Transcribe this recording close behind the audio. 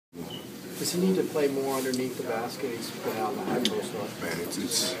Does he need to play more underneath the basket? He's been out in the high post. Man,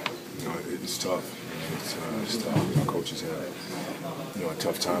 it's tough. It's tough. Our coaches have a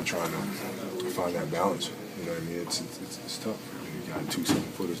tough time trying to find that balance. You know what I mean? It's tough. You got 2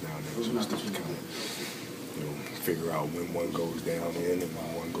 7-footers down there, so it's tough to kind of figure out when one goes down in and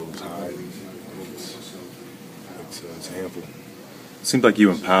when one goes high. And it's a handful. It seemed like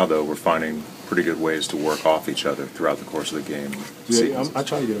you and Pau, though, were finding pretty good ways to work off each other throughout the course of the game. Yeah, I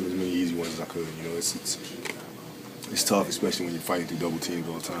try to get them as many easy ones as I could. It's tough, especially when you're fighting through double teams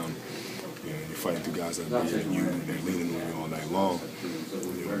all the time. You're fighting through guys that are bigger than you, and they're leaning on you all night long.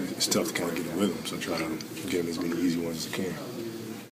 It's tough to kind of get a rhythm, so I try to get them as many easy ones as I can.